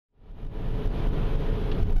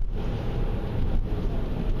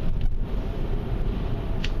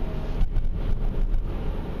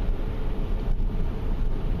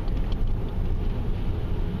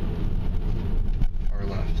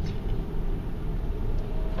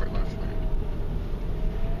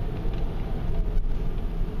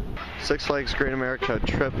Six Flags Great America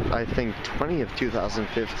trip, I think 20 of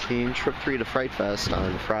 2015, trip 3 to Fright Fest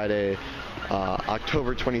on Friday,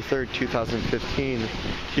 October 23rd, 2015,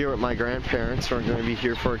 here with my grandparents. We're going to be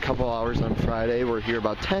here for a couple hours on Friday. We're here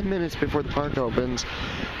about 10 minutes before the park opens,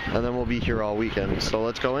 and then we'll be here all weekend. So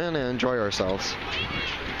let's go in and enjoy ourselves.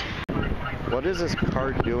 What is this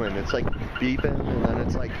car doing? It's like beeping, and then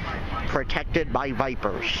it's like, protected by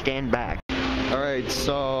vipers, stand back. Alright,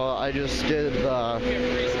 so I just did the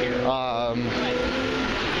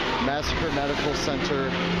Massacre Medical Center.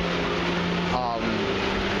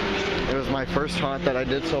 It was my first haunt that I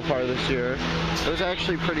did so far this year. It was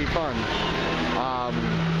actually pretty fun.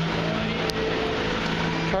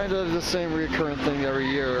 Kind of the same recurrent thing every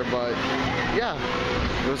year, but yeah,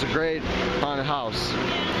 it was a great haunted house.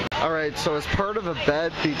 Alright, so as part of a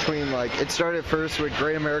bet between, it started first with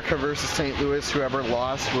Great America versus St. Louis, whoever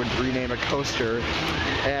lost would rename a coaster.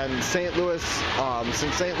 And St. Louis,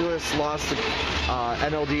 since St. Louis lost the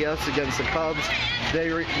NLDS against the Cubs,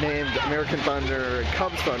 they renamed American Thunder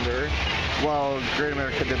Cubs Thunder. Well, Great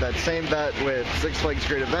America did that same bet with Six Flags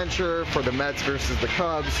Great Adventure for the Mets versus the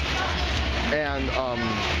Cubs. And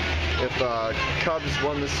if the Cubs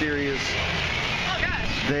won the series,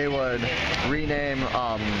 they would rename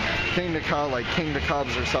King to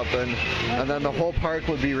Cubs or something, and then the whole park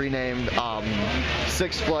would be renamed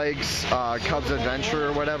Six Flags Cubs Adventure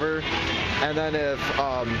or whatever. And then if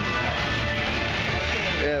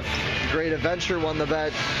Great Adventure won the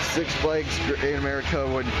bet, Six Flags Great America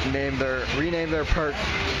would rename their park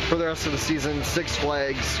for the rest of the season Six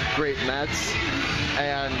Flags Great Mets,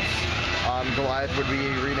 and Goliath would be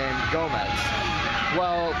renamed GoMets.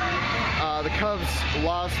 Well, the Cubs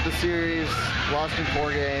lost the series, lost in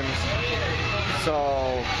 4 games,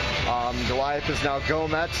 so Goliath is now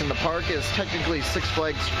GoMets, and the park is technically Six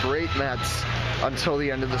Flags Great Mets until the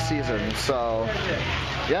end of the season. So,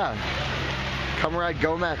 yeah, come ride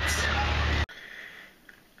GoMets.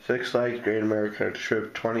 Six Flags Great America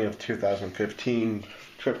trip 20 of 2015,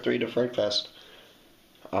 trip 3 to Fright Fest.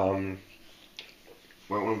 Went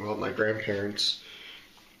with my grandparents.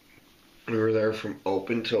 We were there from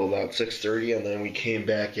open till about 6:30, and then we came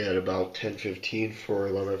back at about 10:15 for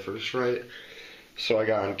 11th Fright. So I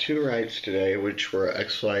got on 2 rides today, which were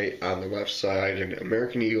X-Flight on the left side and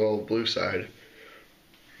American Eagle blue side.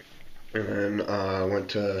 And then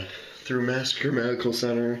went through Massacre Medical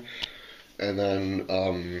Center, and then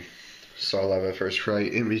saw 11th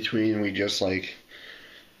Fright. In between, we just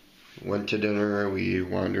went to dinner, we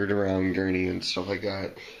wandered around Gurney and stuff like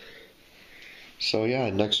that. So yeah,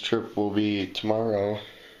 next trip will be tomorrow,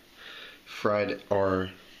 Friday or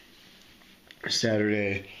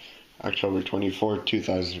Saturday, October 24th,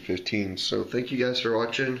 2015. So thank you guys for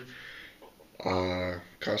watching.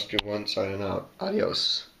 Costume 1 signing out.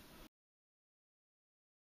 Adios.